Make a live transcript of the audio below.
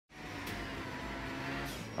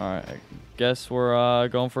Alright, I guess we're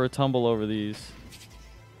going for a tumble over these.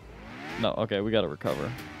 No, okay, we gotta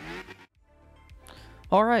recover.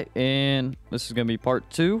 Alright, and this is gonna be part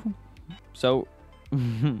 2. So,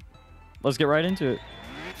 let's get right into it.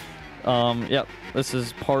 Yep, this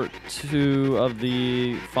is part 2 of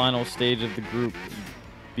the final stage of the Group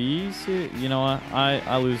B series. You know what?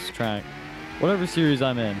 I lose track. Whatever series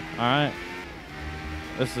I'm in, alright?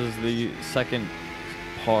 This is the second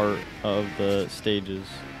part of the stages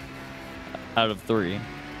out of 3.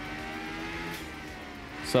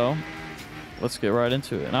 So, let's get right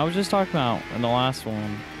into it. And I was just talking about in the last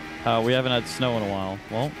one how we haven't had snow in a while.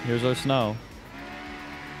 Well, here's our snow.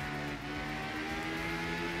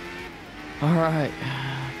 Alright.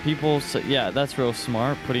 People say, yeah, that's real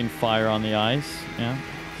smart. Putting fire on the ice. Yeah.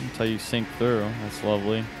 Until you sink through. That's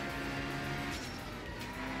lovely.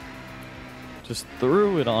 Just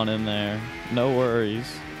threw it on in there. No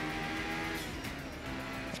worries.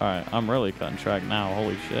 Alright, I'm really cutting track now.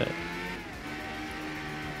 Holy shit.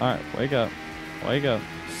 Alright, wake up. Wake up.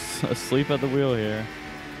 Asleep at the wheel here.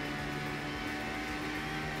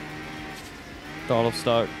 Throttle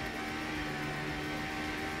stuck.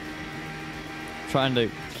 Trying to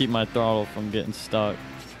keep my throttle from getting stuck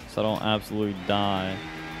so I don't absolutely die.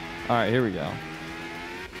 Alright, here we go.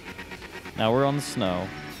 Now we're on the snow.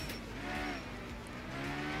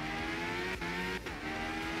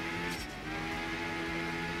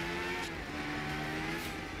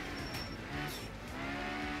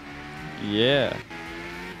 Yeah.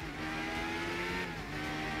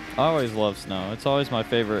 I always love snow. It's always my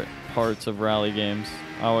favorite parts of rally games.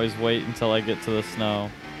 I always wait until I get to the snow.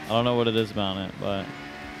 I don't know what it is about it, but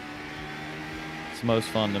it's most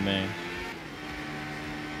fun to me.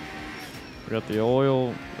 We got the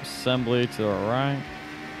oil assembly to our right.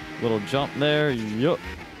 Little jump there. Yup.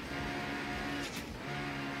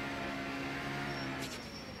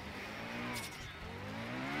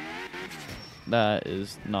 That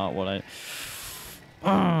is not what I...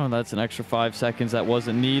 that's an extra 5 seconds that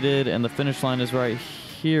wasn't needed. And the finish line is right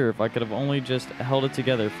here. If I could have only just held it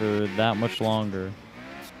together for that much longer.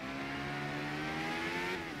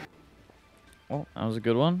 Well, that was a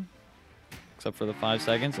good one. Except for the 5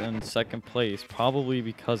 seconds. And second place, probably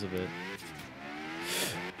because of it.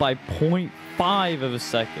 By 0.5 of a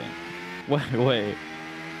second. Wait.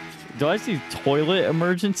 Do I see toilet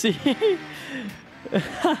emergency?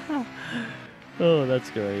 Oh, that's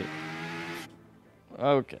great.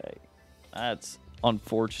 Okay. That's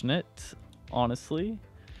unfortunate, honestly.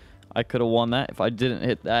 I could have won that if I didn't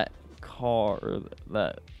hit that car or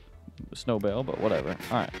that snow bale, but whatever.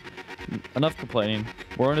 Alright. Enough complaining.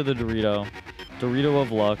 We're under the Dorito. Dorito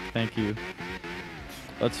of luck. Thank you.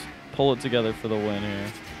 Let's pull it together for the win here.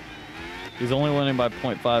 He's only winning by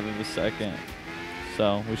 0.5 of a second.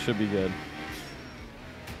 So, we should be good.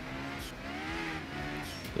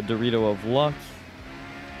 The Dorito of luck.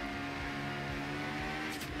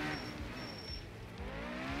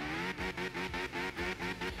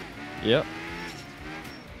 Yep.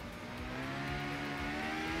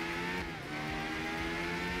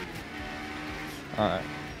 Alright.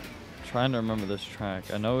 Trying to remember this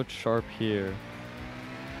track. I know it's sharp here.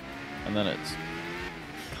 And then it's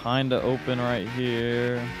kind of open right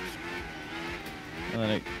here. And then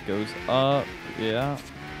it goes up. Yeah.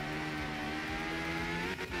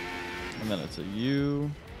 And then it's a U.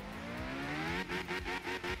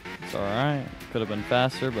 It's alright. Could have been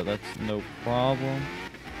faster, but that's no problem.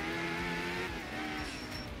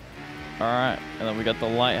 Alright, and then we got the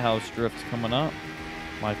lighthouse drift coming up.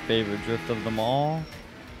 My favorite drift of them all.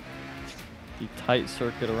 The tight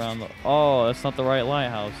circuit around the... Oh, that's not the right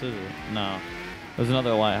lighthouse, is it? No. There's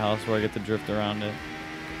another lighthouse where I get to drift around it.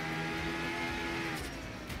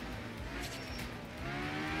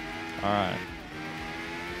 Alright.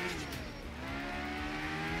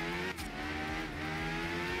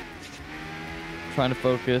 Trying to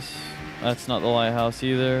focus. That's not the lighthouse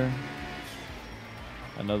either.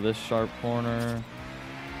 I know this sharp corner.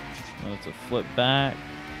 And it's a flip back.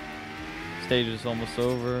 Stage is almost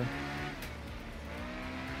over.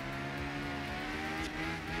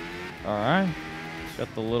 Alright.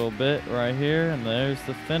 Got the little bit right here, and there's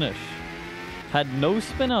the finish. Had no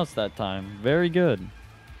spinouts that time. Very good.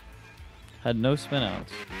 Had no spinouts.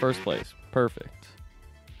 First place. Perfect.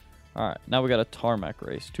 Alright, now we got a tarmac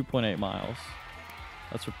race. 2.8 miles.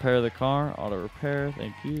 Let's repair the car. Auto repair.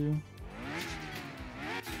 Thank you.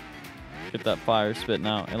 Get that fire spitting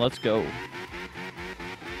out, and let's go.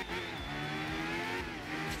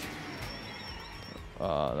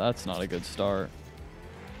 That's not a good start.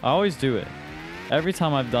 I always do it. Every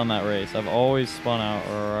time I've done that race, I've always spun out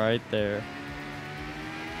right there.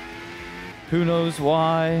 Who knows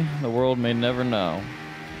why? The world may never know.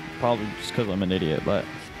 Probably just because I'm an idiot, but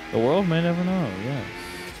the world may never know, yes.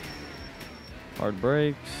 Hard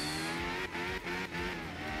brakes.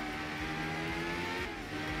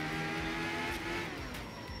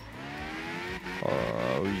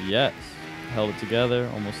 Oh, yes. Held it together.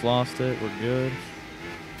 Almost lost it. We're good.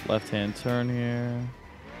 Left-hand turn here.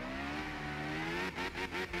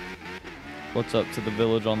 What's up to the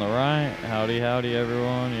village on the right? Howdy, howdy,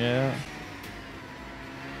 everyone. Yeah.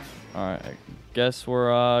 Alright. I guess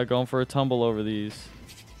we're going for a tumble over these.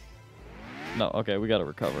 No, okay. We got to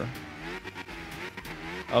recover.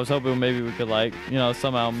 I was hoping maybe we could, like, you know,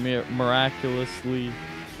 somehow miraculously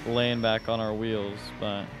land back on our wheels,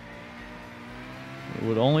 but it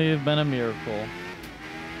would only have been a miracle.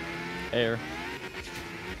 Air.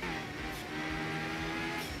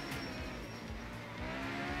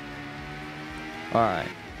 All right.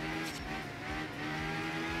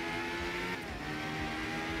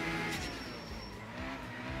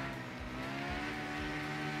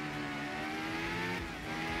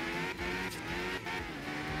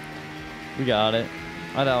 We got it.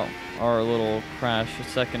 I doubt our little crash a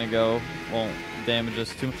second ago won't damage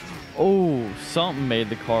us too much. Oh, something made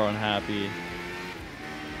the car unhappy.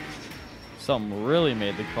 Something really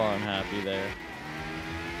made the car unhappy there.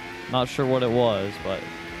 Not sure what it was, but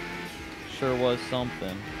sure was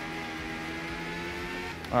something.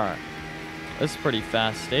 Alright. This is a pretty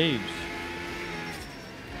fast stage.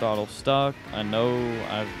 Throttle stuck. I know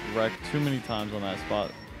I've wrecked too many times on that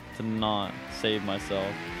spot to not save myself.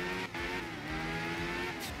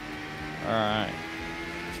 Alright.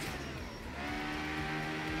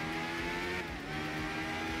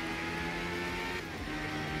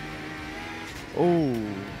 Oh,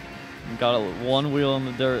 got one wheel in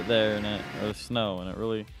the dirt there, and or the snow, and it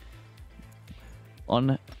really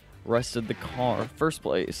unrested the car. First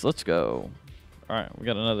place, let's go. All right, we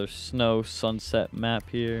got another snow sunset map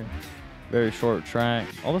here. Very short track.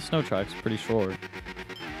 All the snow tracks are pretty short.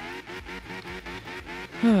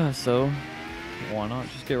 So, why not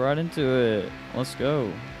just get right into it? Let's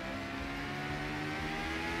go.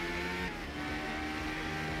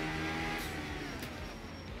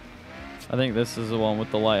 I think this is the one with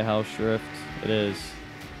the lighthouse drift. It is.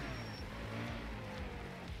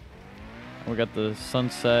 We got the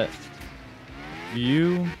sunset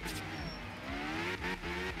view.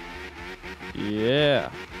 Yeah.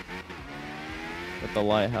 Got the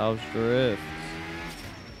lighthouse drift.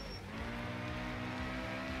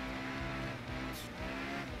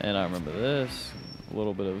 And I remember this. A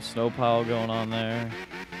little bit of a snow pile going on there.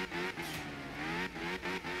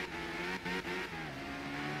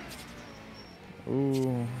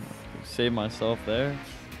 Ooh, saved myself there.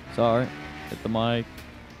 Sorry, hit the mic.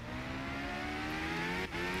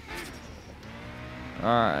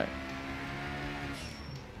 Alright.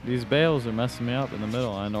 These bales are messing me up in the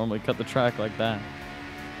middle. I normally cut the track like that.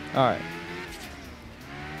 Alright.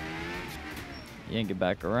 Yank it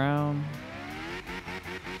back around.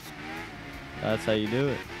 That's how you do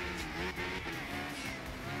it.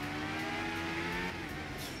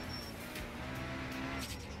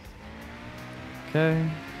 Okay.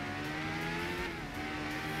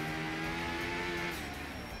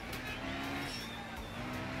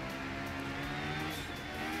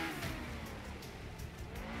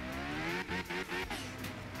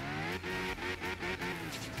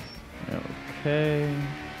 Okay.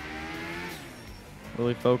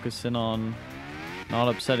 Really focusing on not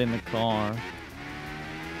upsetting the car.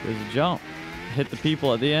 There's a jump. Hit the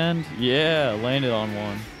people at the end. Yeah, landed on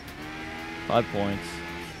one. 5 points.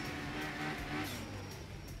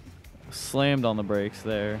 Slammed on the brakes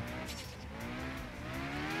there.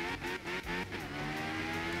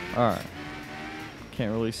 Alright.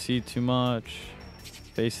 Can't really see too much.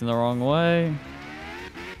 Facing the wrong way.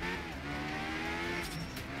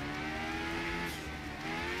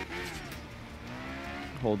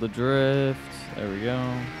 Hold the drift. There we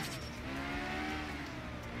go.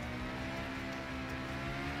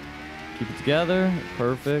 Keep it together.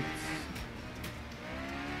 Perfect.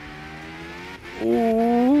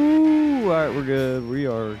 Ooh. Alright, we're good. We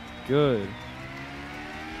are good.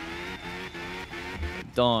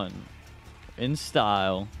 Done. In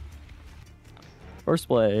style. First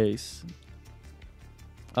place.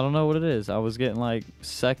 I don't know what it is. I was getting like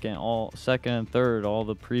second and third all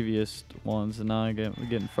the previous ones, and now we're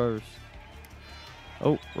getting first.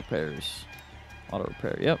 Oh, repairs. Auto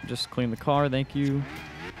repair. Yep, just clean the car. Thank you.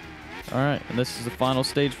 All right, and this is the final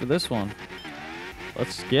stage for this one.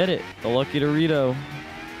 Let's get it. The Lucky Dorito.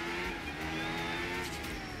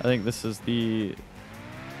 I think this is the...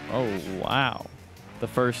 Oh, wow. The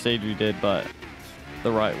first stage we did, but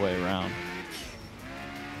the right way around.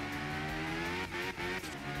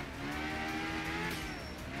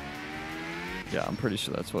 Yeah, I'm pretty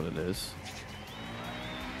sure that's what it is.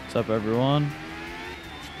 What's up, everyone?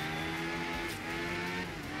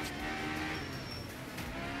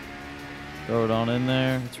 Throw it on in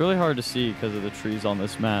there. It's really hard to see because of the trees on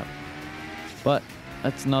this map. But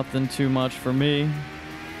that's nothing too much for me.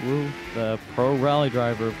 Woo. The pro rally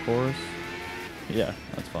driver, of course. Yeah,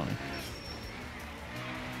 that's funny.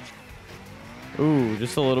 Ooh,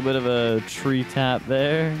 just a little bit of a tree tap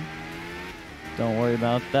there. Don't worry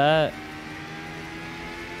about that.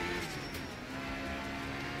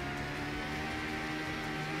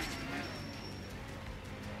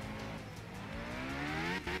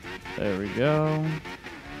 There we go.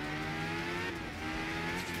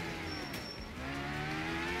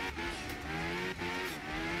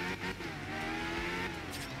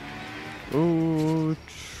 Ooh,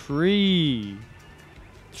 tree.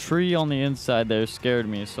 Tree on the inside there scared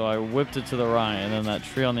me, so I whipped it to the right, and then that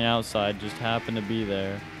tree on the outside just happened to be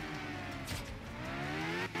there.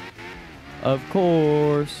 Of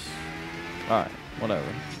course. Alright, whatever.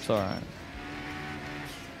 It's alright.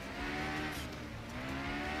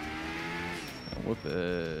 Whip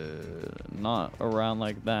it not around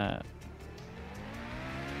like that.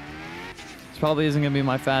 This probably isn't gonna be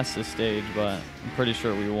my fastest stage, but I'm pretty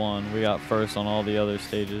sure we won. We got first on all the other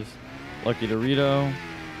stages. Lucky Dorito.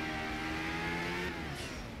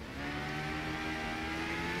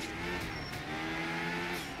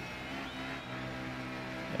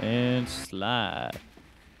 And slide.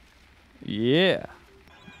 Yeah.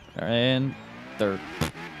 And third.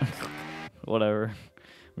 Whatever.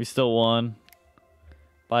 We still won.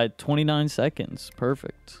 By 29 seconds.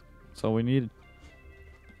 Perfect. That's all we needed.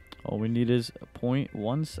 All we need is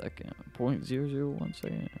 0.1 second. 0.001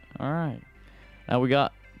 second. Alright. Now we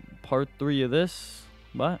got part 3 of this.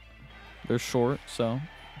 But they're short, so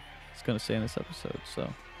it's going to stay in this episode.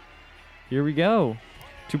 So here we go.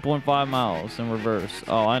 2.5 miles in reverse.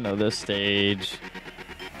 Oh, I know this stage.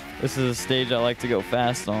 This is a stage I like to go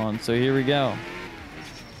fast on. So here we go.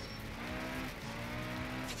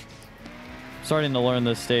 Starting to learn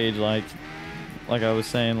this stage like I was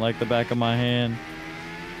saying, like the back of my hand.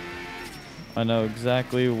 I know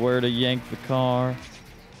exactly where to yank the car,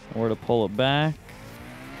 where to pull it back,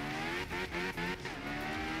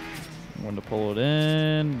 when to pull it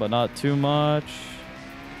in, but not too much.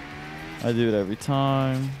 I do it every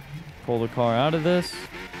time. Pull the car out of this.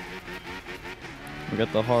 We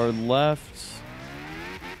got the hard left.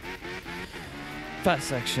 Fast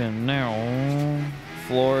section now.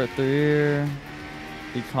 Floor it through here.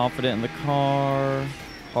 Be confident in the car.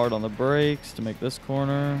 Hard on the brakes to make this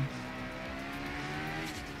corner.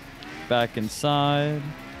 Back inside.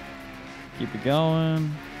 Keep it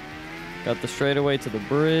going. Got the straightaway to the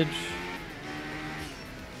bridge.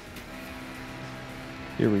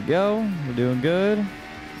 Here we go. We're doing good.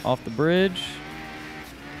 Off the bridge.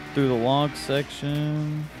 Through the log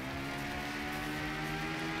section.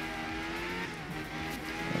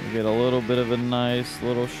 We get a little bit of a nice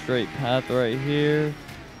little straight path right here.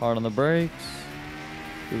 Hard on the brakes.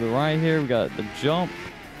 Through the right here, we got the jump.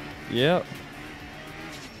 Yep.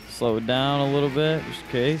 Slow it down a little bit, just in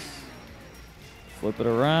case. Flip it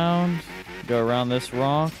around. Go around this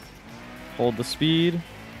rock. Hold the speed.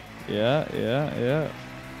 Yeah.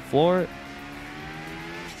 Floor it.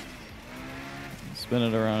 Spin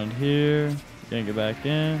it around here. Yank it back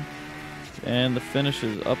in. And the finish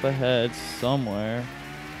is up ahead somewhere.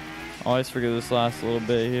 Always forget this last little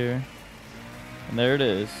bit here. And there it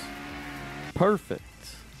is. Perfect.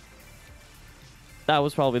 That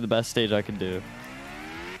was probably the best stage I could do.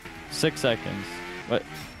 6 seconds. What?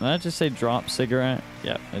 Did I just say drop cigarette?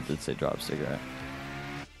 Yeah, it did say drop cigarette.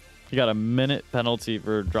 You got a minute penalty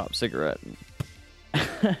for drop cigarette.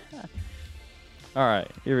 Alright,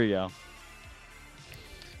 here we go.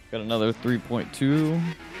 Got another 3.2.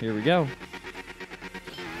 Here we go.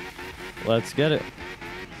 Let's get it.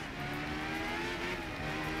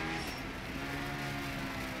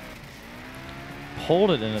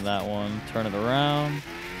 Hold it into that one. Turn it around.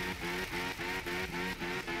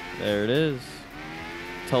 There it is.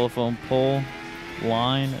 Telephone pole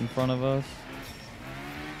line in front of us.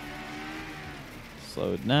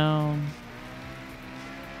 Slow it down.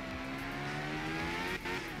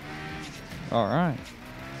 Alright.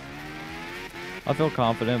 I feel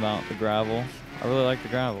confident about the gravel. I really like the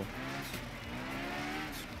gravel.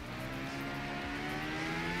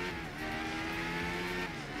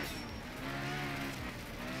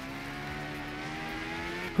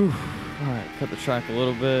 Whew. Alright, cut the track a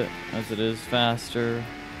little bit as it is faster.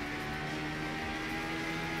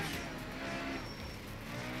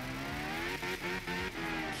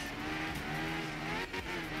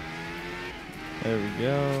 There we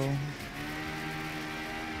go.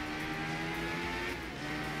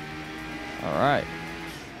 All right.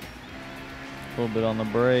 A little bit on the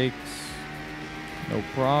brakes. No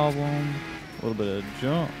problem. A little bit of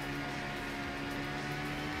jump.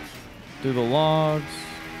 Through the logs.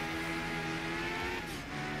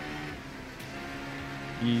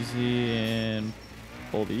 Easy and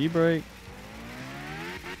pull the e-brake.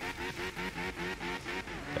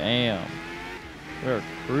 Bam. We're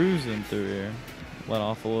cruising through here. Let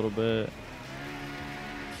off a little bit.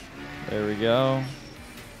 There we go.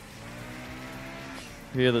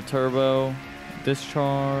 Hear the turbo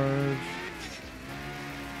discharge.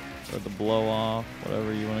 Or the blow off,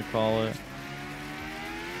 whatever you want to call it.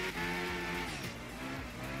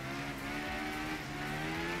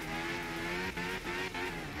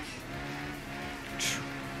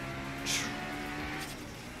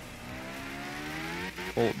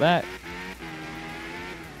 Pull it back.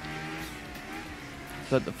 Is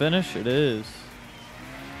that the finish? It is.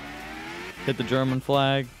 Hit the German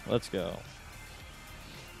flag. Let's go.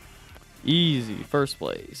 Easy. First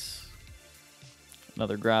place.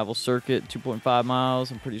 Another gravel circuit, 2.5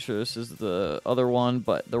 miles. I'm pretty sure this is the other one,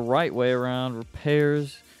 but the right way around.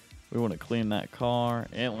 Repairs. We want to clean that car,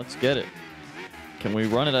 and let's get it. Can we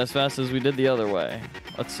run it as fast as we did the other way?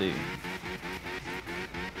 Let's see.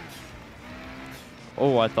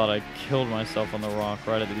 Oh, I thought I killed myself on the rock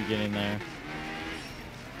right at the beginning there.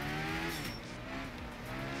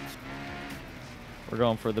 We're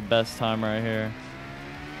going for the best time right here.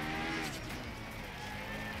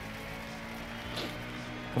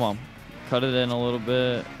 Come on. Cut it in a little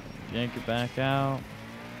bit. Yank it back out.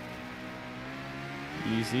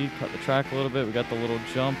 Easy. Cut the track a little bit. We got the little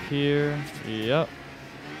jump here. Yep.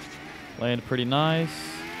 Landed pretty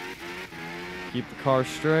nice. Keep the car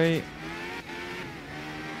straight.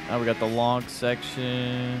 Now we got the log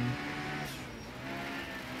section.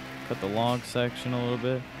 Cut the log section a little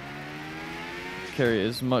bit. Carry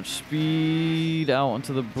as much speed out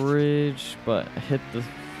onto the bridge, but hit the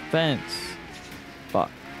fence.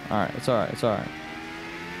 Fuck. Alright, it's alright, it's alright.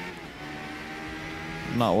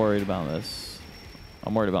 I'm not worried about this.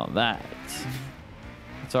 I'm worried about that.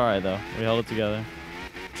 It's alright though. We held it together.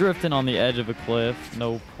 Drifting on the edge of a cliff,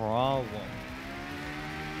 no problem.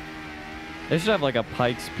 They should have like a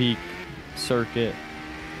Pikes Peak circuit.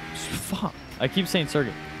 Fuck. I keep saying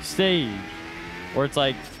circuit. Stage. Where it's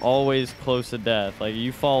like always close to death. Like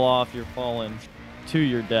you fall off, you're falling to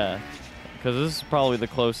your death. Because this is probably the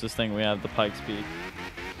closest thing we have to Pikes Peak.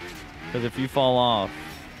 Because if you fall off,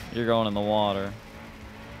 you're going in the water.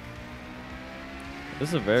 This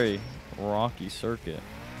is a very rocky circuit.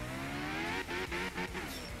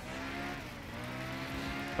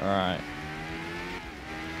 Alright.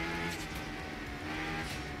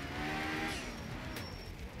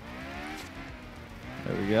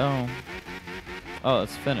 There we go. Oh,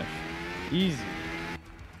 it's finished. Easy.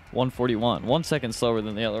 141. 1 second slower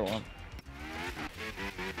than the other one.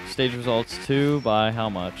 Stage results 2 by how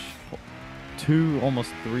much? 2,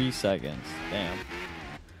 almost 3 seconds. Damn.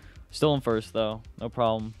 Still in first though. No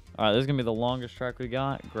problem. Alright, this is going to be the longest track we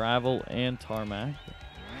got. Gravel and tarmac.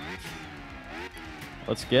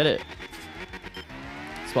 Let's get it.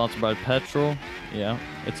 Sponsored by petrol. Yeah,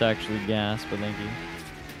 it's actually gas, but thank you.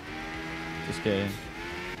 Just kidding.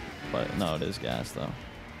 But no, it is gas though.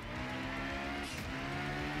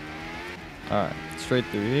 Alright, straight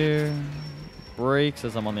through here. Brakes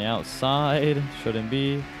as I'm on the outside. Shouldn't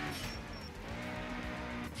be.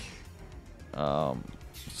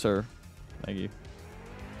 Sir. Thank you.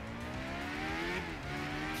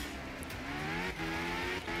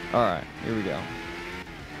 Alright, here we go.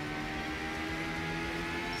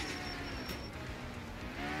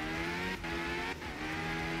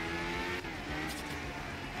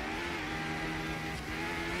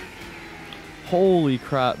 Holy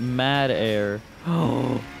crap, mad air.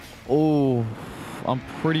 Oh, I'm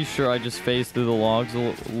pretty sure I just phased through the logs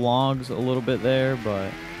a little bit there, but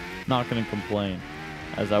not gonna complain,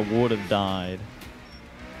 as I would have died.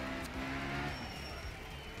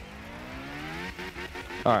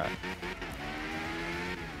 Alright.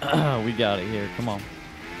 We got it here, come on.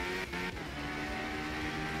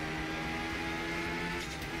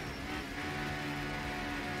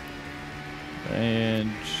 And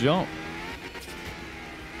jump.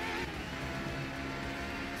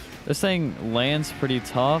 This thing lands pretty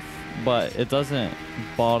tough, but it doesn't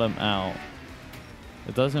bottom out.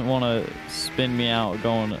 It doesn't want to spin me out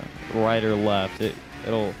going right or left.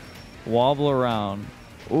 It'll wobble around.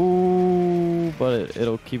 Ooh, but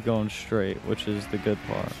it'll keep going straight, which is the good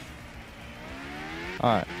part.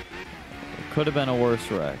 Alright. It could have been a worse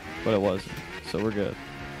wreck, but it wasn't. So we're good.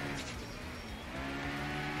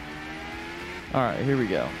 Alright, here we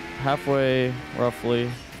go. halfway, roughly,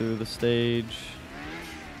 through the stage.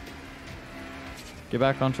 Get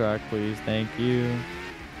back on track, please. Thank you.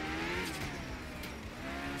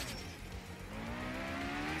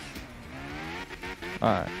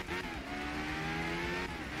 Alright.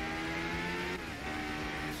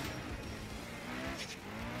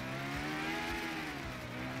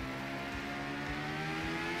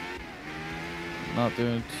 Not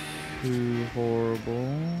doing too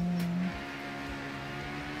horrible.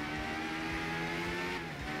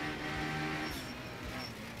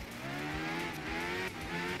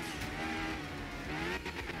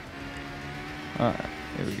 Alright,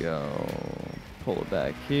 here we go. Pull it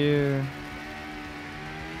back here.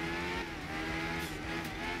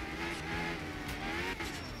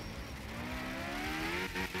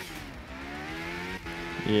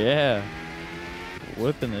 Yeah.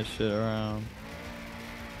 Whipping this shit around.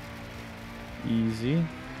 Easy.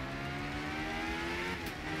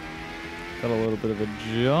 Got a little bit of a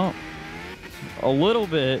jump. A little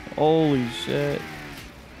bit. Holy shit.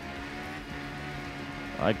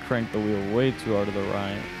 I cranked the wheel way too hard to the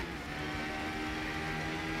right.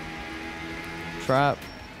 Trap.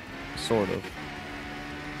 Sort of.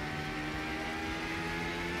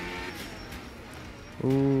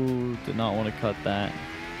 Ooh, did not want to cut that.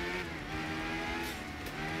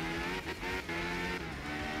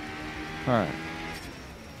 Alright.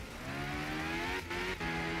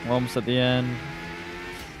 We're almost at the end.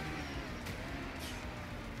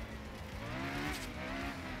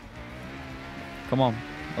 Come on,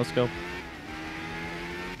 let's go.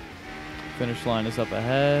 Finish line is up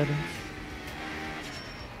ahead.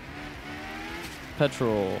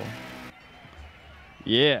 Petrol.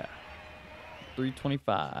 Yeah.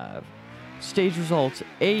 325. Stage results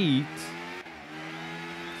 8.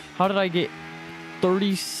 How did I get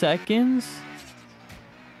 30 seconds?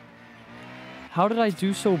 How did I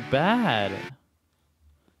do so bad?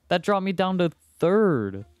 That dropped me down to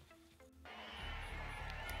 3rd.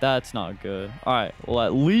 That's not good. Alright, well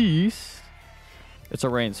at least it's a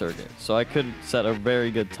rain circuit, so I could set a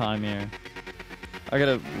very good time here. I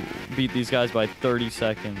gotta beat these guys by 30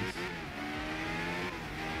 seconds.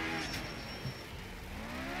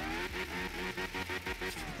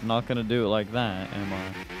 I'm not gonna do it like that, am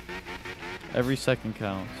I? Every second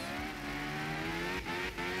counts.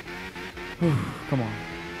 Whew, come on.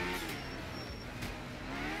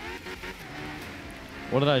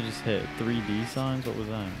 What did I just hit? 3D signs? What was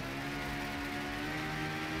that?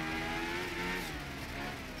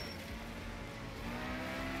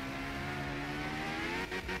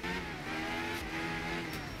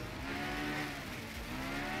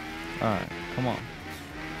 Alright, come on.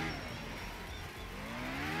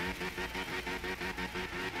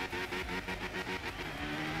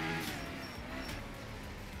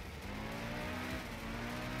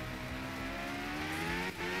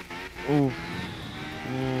 Oof.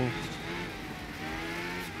 Oof.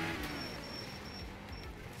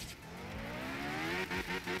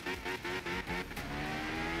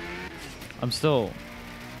 I'm still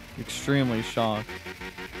extremely shocked.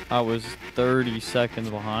 I was 30 seconds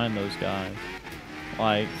behind those guys.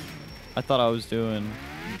 Like, I thought I was doing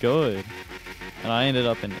good, and I ended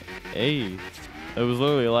up in 8th. It was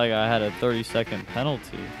literally like I had a 30-second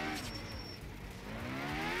penalty.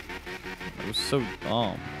 It was so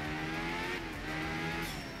dumb.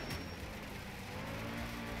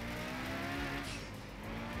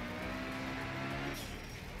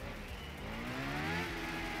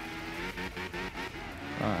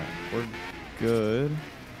 Alright, we're good.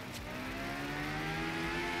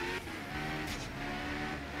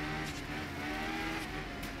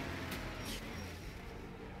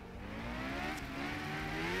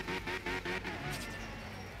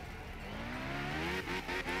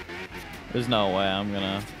 There's no way I'm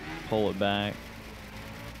gonna pull it back.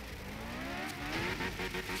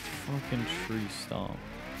 Fucking tree stump.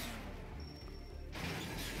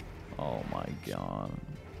 Oh my god.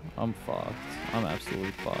 I'm fucked. I'm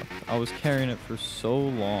absolutely fucked. I was carrying it for so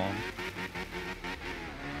long.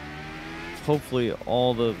 Hopefully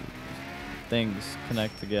all the things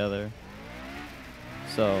connect together.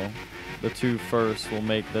 So the 2 firsts will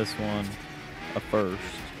make this one a first.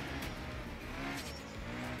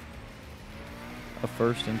 A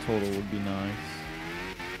first in total would be nice.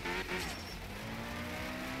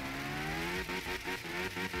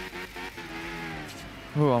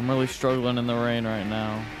 Oh, I'm really struggling in the rain right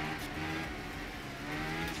now.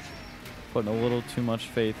 Putting a little too much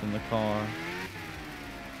faith in the car.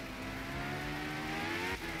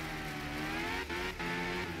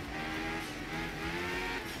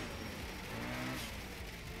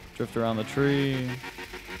 Drift around the tree.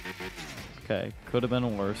 Okay, could have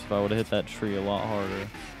been worse if I would have hit that tree a lot harder.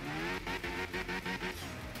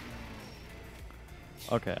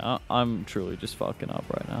 Okay, I'm truly just fucking up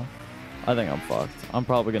right now. I think I'm fucked. I'm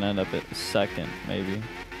probably going to end up at second, maybe.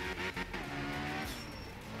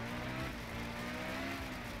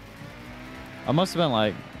 I must have been,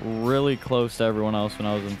 like, really close to everyone else when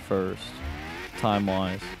I was in first,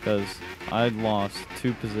 time-wise, because I'd lost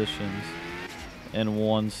 2 positions in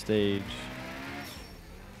 1 stage.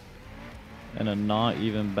 In a not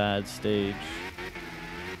even bad stage.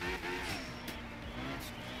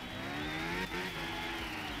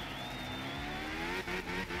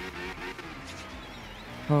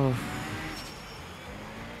 Oh.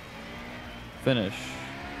 Finish.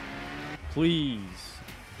 Please.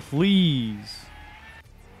 Please.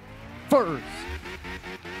 First.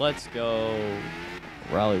 Let's go.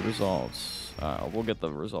 Rally results. We'll get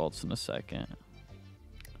the results in a second.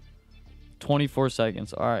 24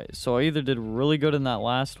 seconds. Alright, so I either did really good in that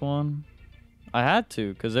last one. I had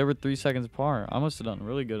to, because they were 3 seconds apart. I must have done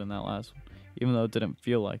really good in that last one, even though it didn't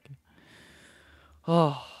feel like it.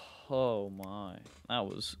 Oh my. That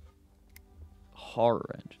was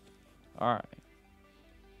heart-wrenching. Alright.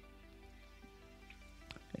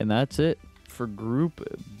 And that's it for Group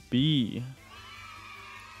B.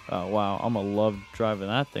 Oh, wow. I'm going to love driving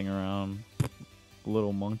that thing around.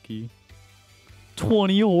 Little monkey.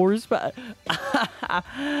 20 horsepower.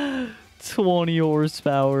 20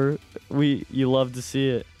 horsepower. You love to see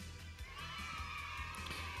it.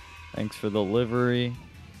 Thanks for the livery.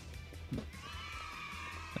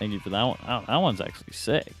 Thank you for that one. Oh, that one's actually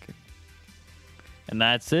sick. And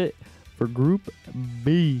that's it for Group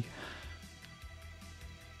B.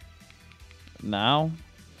 Now,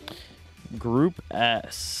 Group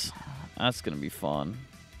S. That's going to be fun.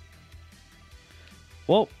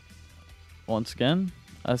 Well, once again,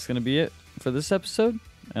 that's going to be it for this episode,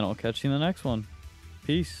 and I'll catch you in the next one.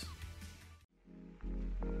 Peace.